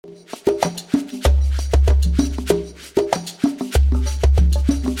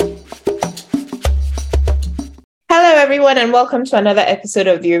everyone, and welcome to another episode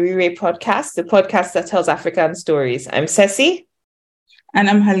of the Orire podcast, the podcast that tells African stories. I'm Ceci. And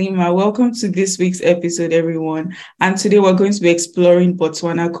I'm Halima. Welcome to this week's episode, everyone. And today we're going to be exploring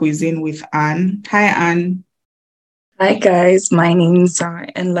Botswana cuisine with Anne. Hi, Anne. Hi, guys. My name is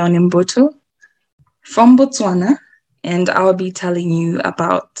Enlaune Mboto from Botswana, and I'll be telling you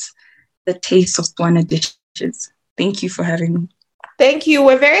about the taste of Tswana dishes. Thank you for having me. Thank you.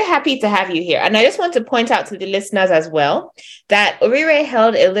 We're very happy to have you here. And I just want to point out to the listeners as well that Orire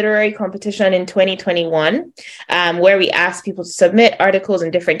held a literary competition in 2021 where we asked people to submit articles in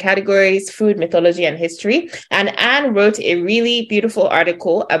different categories, food, mythology, and history. And Anne wrote a really beautiful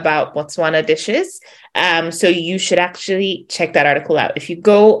article about Botswana dishes. So you should actually check that article out. If you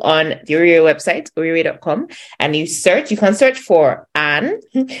go on the Orire website, orire.com, and you can search for Anne,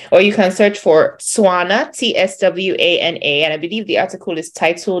 or you can search for Tswana, Tswana, and I believe the article is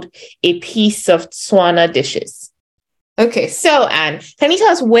titled A Piece of Tswana Dishes. Okay, so Anne, can you tell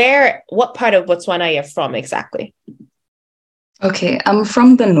us what part of Botswana you're from exactly? Okay, I'm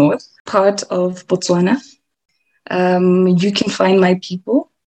from the north part of Botswana. You can find my people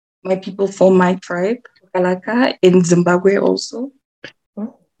form my tribe, Kalaka, in Zimbabwe also.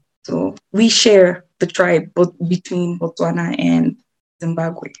 Oh. So we share the tribe between Botswana and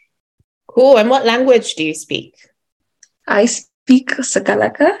Zimbabwe. Cool. And what language do you speak? I speak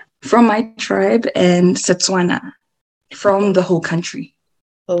Sakalaka from my tribe and Tswana from the whole country.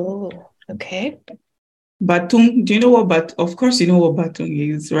 Oh, okay. Batung, do you know what of course you know what Batung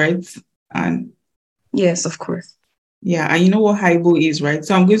is, right? And yes, of course. Yeah, and you know what Haibo is, right?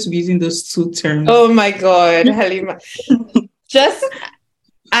 So I'm going to be using those two terms. Oh my God, Halima.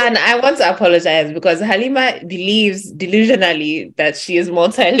 And I want to apologize because Halima believes delusionally that she is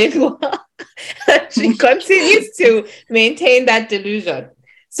multilingual. She continues to maintain that delusion.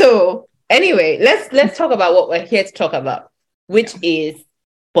 So anyway, let's talk about what we're here to talk about, which is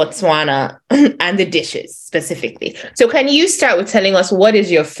Botswana and the dishes specifically. So can you start with telling us what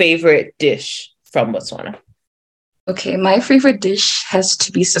is your favorite dish from Botswana? Okay, my favorite dish has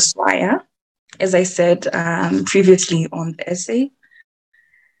to be seswaya. As I said previously on the essay,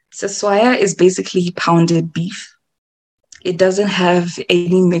 seswaya is basically pounded beef. It doesn't have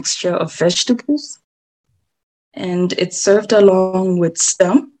any mixture of vegetables, and it's served along with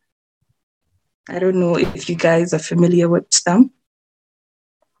stump. I don't know if you guys are familiar with stump.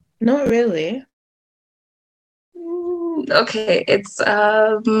 Not really. Okay, it's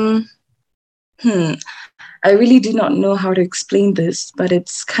I really do not know how to explain this, but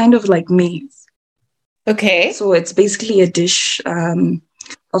it's kind of like maize. Okay. So it's basically a dish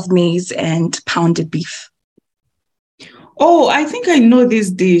of maize and pounded beef. Oh, I think I know this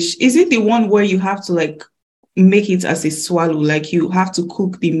dish. Is it the one where you have to make it as a swallow? Like you have to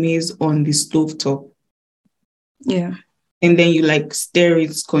cook the maize on the stove top? Yeah. And then you stir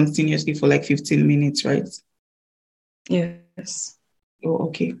it continuously for 15 minutes, right? Yes. Oh,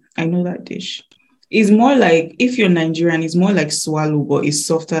 okay. I know that dish. It's more like, if you're Nigerian, it's more like swallow, but it's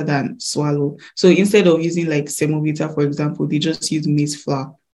softer than swallow. So instead of using semovita, for example, they just use maize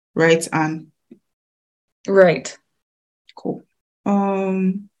flour, right? And right. Cool.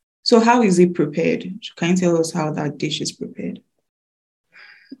 So how is it prepared? Can you tell us how that dish is prepared?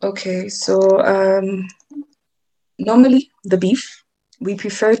 Okay, so normally the beef, we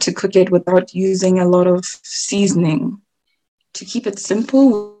prefer to cook it without using a lot of seasoning. To keep it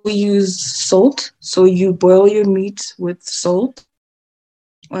simple, we use salt. So you boil your meat with salt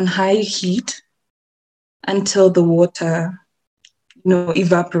on high heat until the water,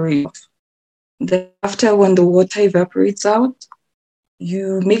 evaporates. Then after, when the water evaporates out,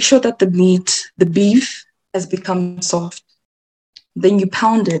 you make sure that the beef has become soft. Then you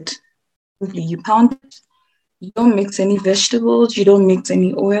pound it. You pound it. You don't mix any vegetables. You don't mix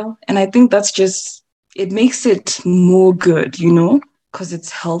any oil. And I think it makes it more good, because it's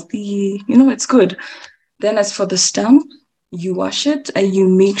healthy, it's good. Then as for the stump, you wash it and you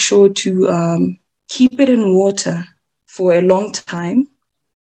make sure to keep it in water for a long time,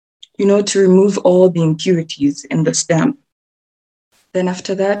 to remove all the impurities in the stump. Then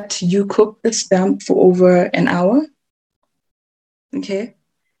after that, you cook the stump for over an hour. Okay.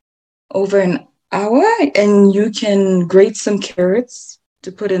 Over an hour, and you can grate some carrots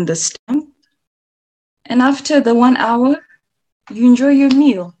to put in the stump. And after the 1 hour, you enjoy your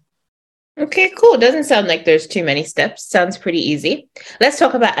meal. Okay, cool. Doesn't sound like there's too many steps. Sounds pretty easy. Let's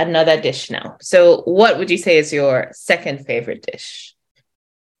talk about another dish now. So what would you say is your second favorite dish?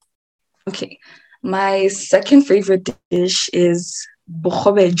 Okay. My second favorite dish is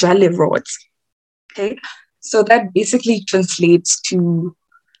bogobe jale rot. Okay. So that basically translates to,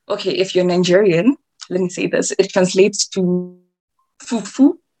 if you're Nigerian, let me say this, it translates to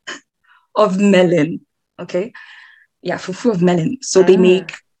fufu of melon. Okay. Yeah, fufu of melon. So they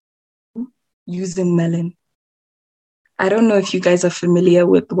make using melon. I don't know if you guys are familiar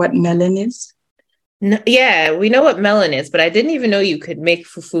with what melon is. No, yeah, we know what melon is, but I didn't even know you could make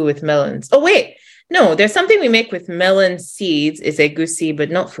fufu with melons. Oh, wait. No, there's something we make with melon seeds. Is egusi, but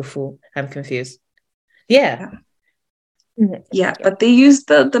not fufu. I'm confused. Yeah. Yeah, but they use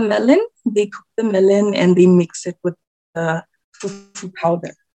the melon. They cook the melon and they mix it with the fufu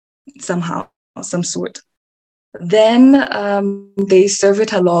powder somehow, some sort. Then they serve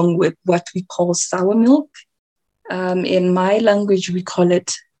it along with what we call sour milk. In my language, we call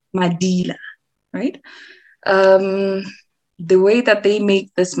it madila, right? The way that they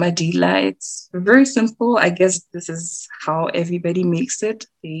make this madila, it's very simple. I guess this is how everybody makes it.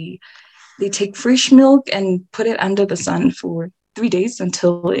 They take fresh milk and put it under the sun for 3 days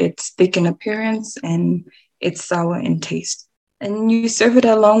until it's thick in appearance and it's sour in taste. And you serve it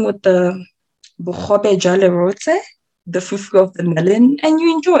along with the bogobe jalerote, the fufu of the melon, and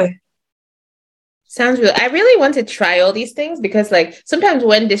you enjoy. Sounds real. I really want to try all these things because, like, sometimes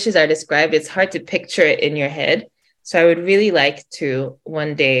when dishes are described, it's hard to picture it in your head. So I would really like to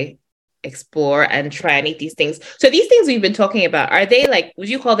one day explore and try and eat these things. So these things we've been talking about, are they like, would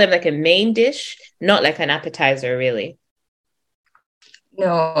you call them like a main dish, not like an appetizer, really?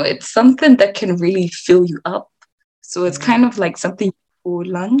 No, it's something that can really fill you up. So it's kind of like something for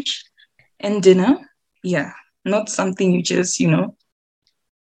lunch and dinner. Yeah, not something you just,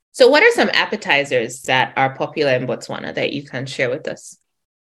 So what are some appetizers that are popular in Botswana that you can share with us?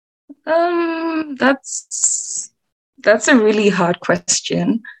 That's a really hard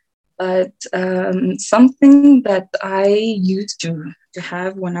question. But something that I used to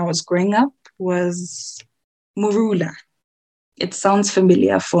have when I was growing up was murula. It sounds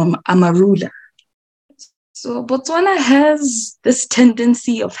familiar from amarula. So Botswana has this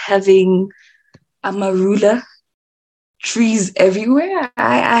tendency of having amarula trees everywhere.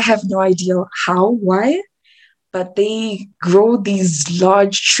 I have no idea why, but they grow these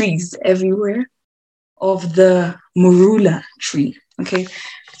large trees everywhere of the marula tree. Okay.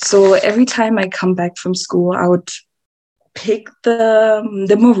 So every time I come back from school, I would pick the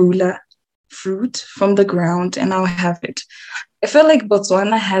marula fruit from the ground and I'll have it. I feel like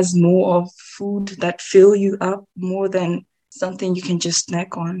Botswana has more of food that fill you up more than something you can just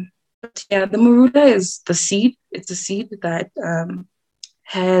snack on. But yeah, the marula is the seed. It's a seed that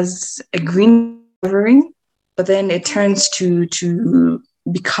has a green covering, but then it turns to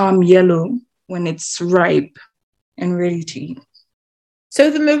become yellow when it's ripe and ready to eat. So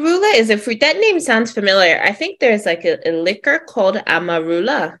the marula is a fruit. That name sounds familiar. I think there's like a liquor called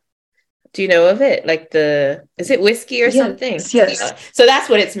amarula. Do you know of it? Like is it whiskey or something? Yes. So that's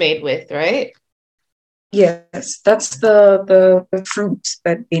what it's made with, right? Yes, that's the fruit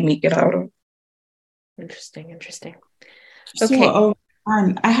that they make it out of. Interesting. Okay. So,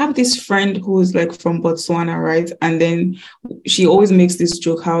 and I have this friend who's like from Botswana, right? And then she always makes this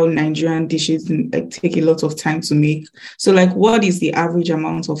joke how Nigerian dishes like take a lot of time to make. So, like, what is the average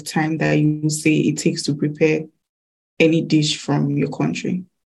amount of time that you say it takes to prepare any dish from your country?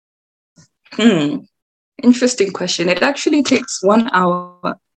 Interesting question. It actually takes 1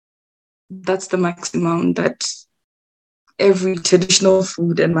 hour. That's the maximum that every traditional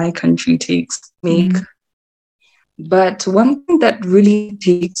food in my country takes to make. But one thing that really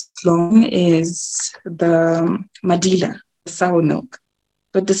takes long is the madila, the sour milk.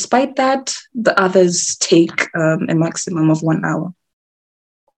 But despite that, the others take a maximum of 1 hour.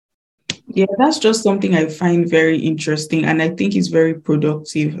 Yeah, that's just something I find very interesting. And I think it's very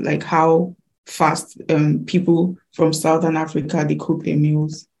productive, like how fast people from Southern Africa, they cook their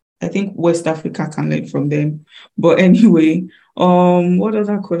meals. I think West Africa can learn from them. But anyway, what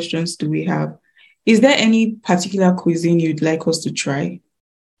other questions do we have? Is there any particular cuisine you'd like us to try?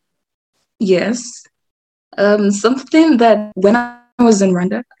 Yes. Something that when I was in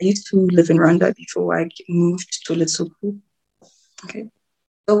Rwanda, I used to live in Rwanda before I moved to Lesotho. Okay.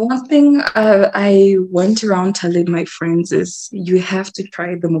 The one thing I went around telling my friends is you have to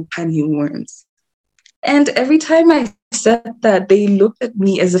try the mopani worms. And every time I said that, they looked at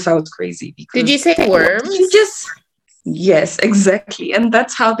me as if I was crazy. Did you say worms? Yes, exactly. And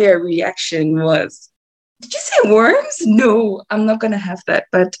that's how their reaction was. Did you say worms? No, I'm not going to have that.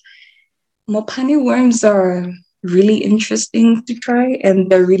 But mopani worms are really interesting to try and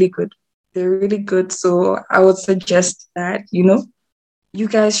they're really good. They're really good. So I would suggest that, you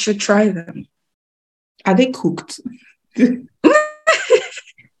guys should try them. Are they cooked?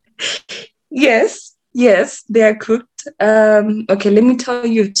 Yes, they are cooked. Okay, let me tell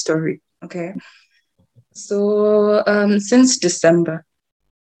you a story. Okay. So since December,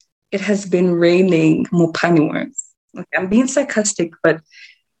 it has been raining mopane worms. Okay, I'm being sarcastic, but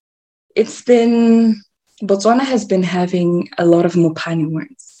Botswana has been having a lot of mopane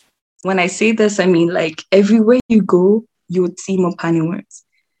worms. When I say this, I mean like everywhere you go, you would see mopane worms.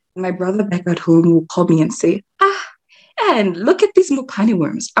 My brother back at home will call me and say, and look at these mopane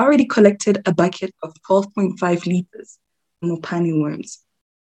worms. I already collected a bucket of 12.5 liters mopane worms.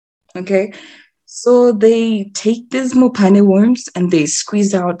 Okay. So they take these mopane worms and they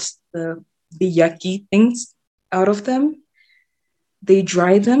squeeze out the yucky things out of them. They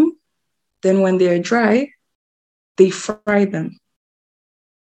dry them. Then when they're dry, they fry them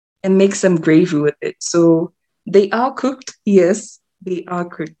and make some gravy with it. So they are cooked. Yes, they are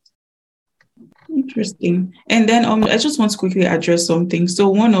cooked. Interesting. And then I just want to quickly address something. So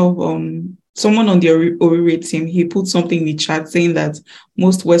one of someone on the Orire team, he put something in the chat saying that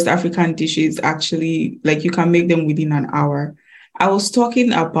most West African dishes actually like you can make them within an hour. I was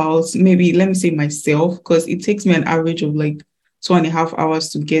talking about maybe let me say myself, because it takes me an average of like 2.5 hours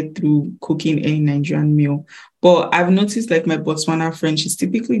to get through cooking any Nigerian meal. But I've noticed like my Botswana friend, she's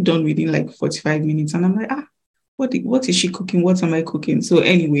typically done within like 45 minutes. And I'm like, what is she cooking? What am I cooking? So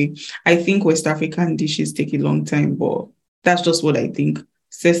anyway, I think West African dishes take a long time, but that's just what I think.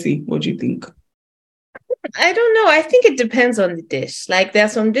 Ceci, what do you think? I don't know. I think it depends on the dish. Like there are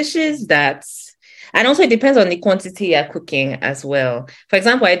some dishes and also it depends on the quantity you're cooking as well. For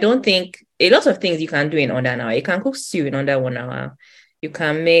example, I don't think a lot of things you can do in under an hour. You can cook stew in under 1 hour. You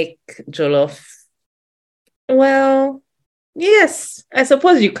can make jollof. Well, yes, I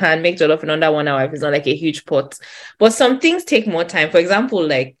suppose you can make jollof in under 1 hour if it's not like a huge pot. But some things take more time. For example,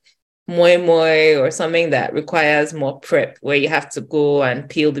 like moi moi or something that requires more prep, where you have to go and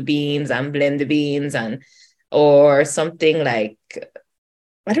peel the beans and blend the beans or something like,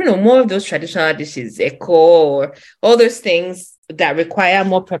 I don't know, more of those traditional dishes, eko, or all those things that require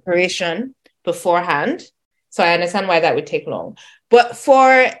more preparation beforehand. So I understand why that would take long. But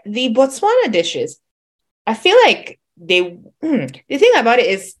for the Botswana dishes, I feel like the thing about it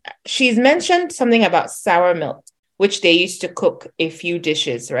is she's mentioned something about sour milk, which they used to cook a few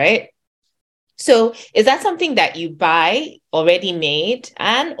dishes, right? So is that something that you buy already made,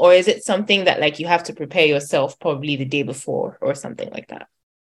 Anne, or is it something that like you have to prepare yourself probably the day before or something like that?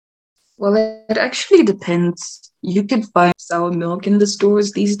 Well, it actually depends. You could buy sour milk in the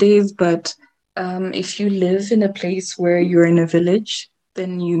stores these days, but if you live in a place where you're in a village,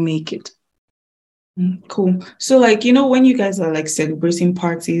 then you make it. Cool. So like, when you guys are like celebrating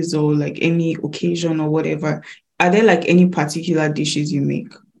parties or like any occasion or whatever, are there like any particular dishes you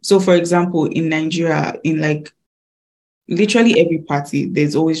make? So for example, in Nigeria, in like literally every party,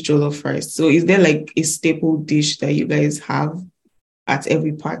 there's always jollof rice. So is there like a staple dish that you guys have at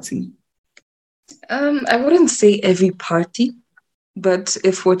every party? I wouldn't say every party, but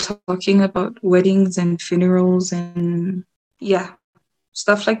if we're talking about weddings and funerals and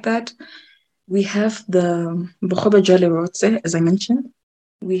stuff like that, we have the bogobe jolly rotse, as I mentioned.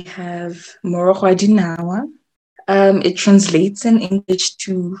 We have morogo dinawa. It translates in English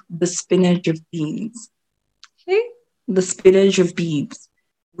to the spinach of beans. Okay? The spinach of beans,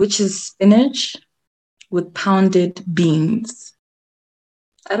 which is spinach with pounded beans.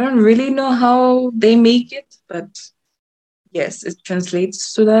 I don't really know how they make it, but yes, it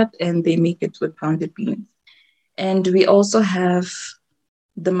translates to that, and they make it with pounded beans. And we also have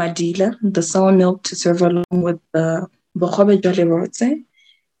the madila, the sour milk to serve along with the bogobe jolly rotse.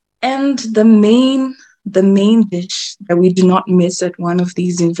 And the main dish that we do not miss at one of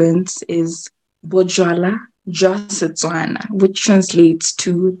these events is bojwala ja Tswana, which translates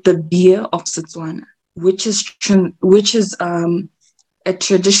to the beer of Setswana, which is a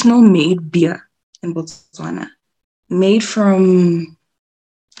traditional made beer in Botswana, made from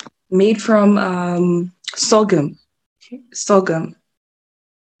sorghum. Sorghum.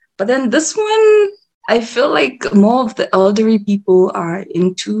 But then this one, I feel like more of the elderly people are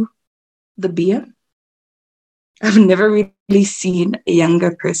into the beer. I've never really seen a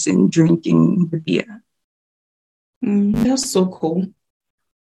younger person drinking the beer. That's so cool.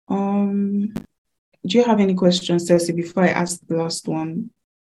 Do you have any questions, Ceci, before I ask the last one?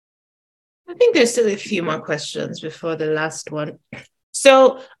 I think there's still a few more questions before the last one.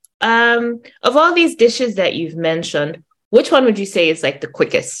 So, of all these dishes that you've mentioned, which one would you say is like the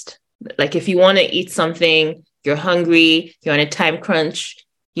quickest? Like if you want to eat something, you're hungry, you're on a time crunch,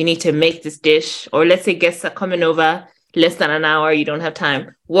 you need to make this dish, or let's say guests are coming over, less than an hour, you don't have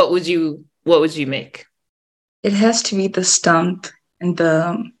time. What would you make? It has to be the stump and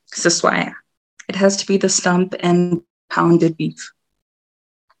the siswaya. It has to be the stump and pounded beef.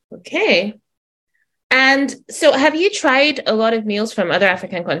 Okay. And so have you tried a lot of meals from other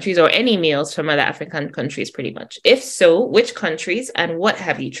African countries or any meals from other African countries pretty much? If so, which countries and what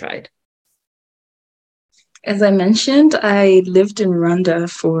have you tried? As I mentioned, I lived in Rwanda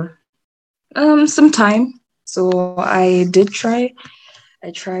for some time. So I tried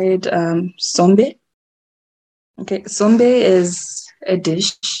sombe. Okay, sombe is a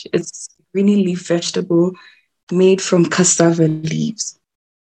dish. It's greeny leaf vegetable made from cassava leaves.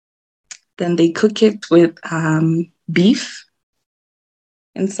 Then they cook it with beef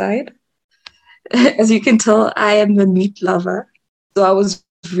inside. As you can tell, I am a meat lover. So I was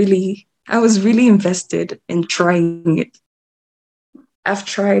really invested in trying it. I've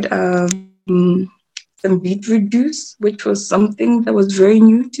tried some beetroot juice, which was something that was very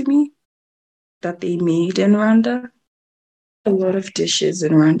new to me that they made in Rwanda. A lot of dishes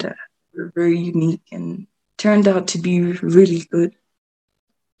in Rwanda were very unique and turned out to be really good.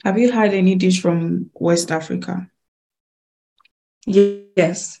 Have you had any dish from West Africa?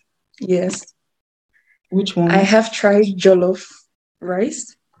 Yes. Which one? I have tried jollof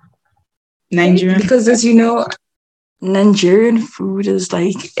rice. Nigerian. Because as you know, Nigerian food is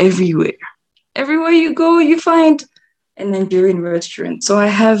like everywhere. Everywhere you go, you find a Nigerian restaurant. So I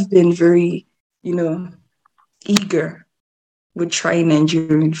have been very, eager with trying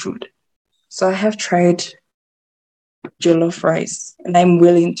Nigerian food. So I have tried jollof rice, and I'm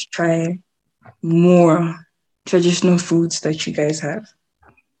willing to try more traditional foods that you guys have.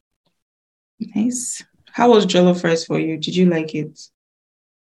 Nice. How was jollof rice for you? Did you like it?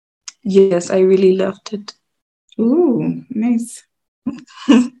 Yes, I really loved it. Ooh, nice.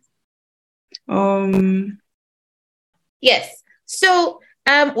 Yes. So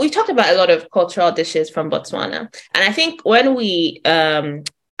we've talked about a lot of cultural dishes from Botswana. And I think when we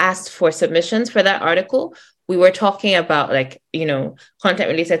asked for submissions for that article, we were talking about content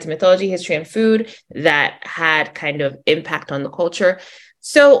related to mythology, history, and food that had kind of impact on the culture.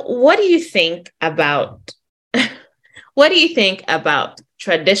 So what do you think about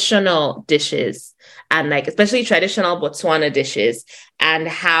traditional dishes and especially traditional Botswana dishes and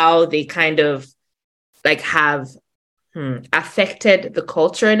how they kind of have affected the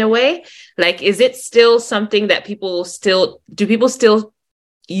culture in a way? Is it still something that people still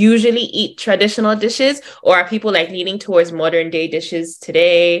usually eat traditional dishes, or are people leaning towards modern day dishes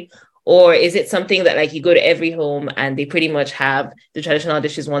today? Or is it something that you go to every home and they pretty much have the traditional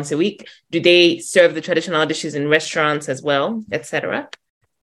dishes once a week? Do they serve the traditional dishes in restaurants as well, etc.?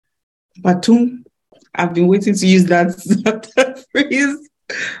 Batum, I've been waiting to use that phrase.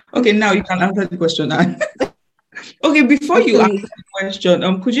 Okay, now you can answer the question. Okay, before you answer the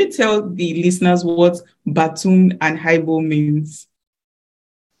question, could you tell the listeners what Batum and Haibo means?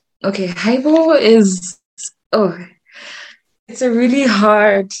 Okay, Haibo it's a really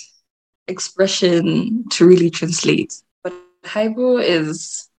hard expression to really translate. But Haibo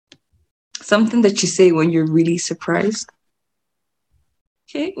is something that you say when you're really surprised.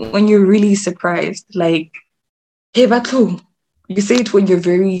 Okay, when you're really surprised, hey Batu. You say it when you're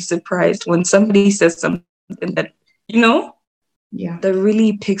very surprised, when somebody says something that, that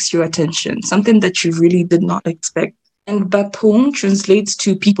really picks your attention, something that you really did not expect. And Batum translates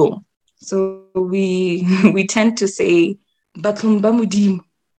to people. So we tend to say Batum Bamudim,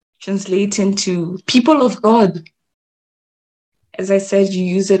 translating to people of God. As I said, you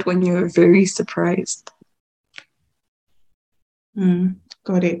use it when you're very surprised.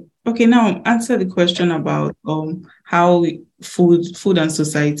 Got it. Okay, now answer the question about how food and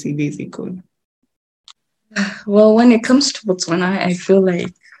society basically. Well, when it comes to Botswana, I feel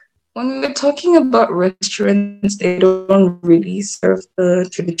like when we're talking about restaurants, they don't really serve the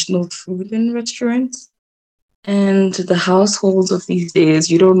traditional food in restaurants. And the households of these days,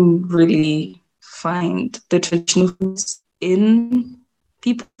 you don't really find the traditional foods in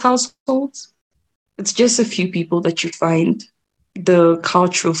people's households. It's just a few people that you find the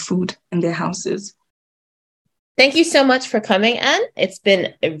cultural food in their houses. Thank you so much for coming, Anne. It's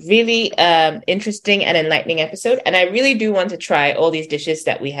been a really interesting and enlightening episode. And I really do want to try all these dishes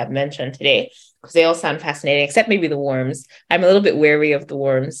that we have mentioned today because they all sound fascinating, except maybe the worms. I'm a little bit wary of the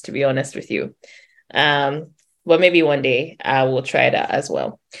worms, to be honest with you. But maybe one day I will try that as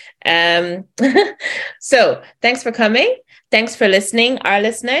well. So thanks for coming. Thanks for listening, our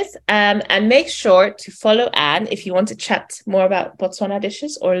listeners. And make sure to follow Anne if you want to chat more about Botswana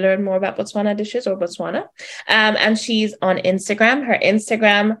dishes or learn more about Botswana dishes or Botswana. And she's on Instagram. Her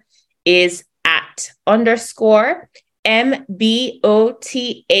Instagram is @_MBOTHO_.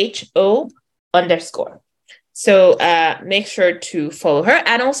 So make sure to follow her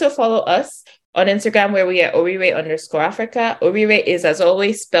and also follow us. On Instagram, where we are Orire_Africa. Orire is, as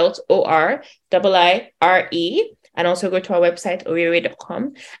always, spelt ORIIRE. And also go to our website,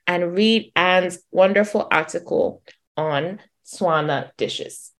 orire.com, and read Anne's wonderful article on Tswana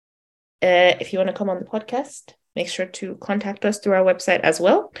dishes. If you want to come on the podcast, make sure to contact us through our website as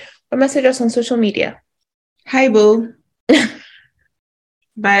well, or message us on social media. Hi, Boo.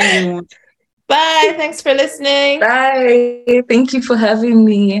 Bye, everyone. Bye. Thanks for listening. Bye. Thank you for having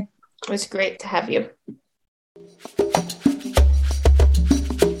me. It was great to have you.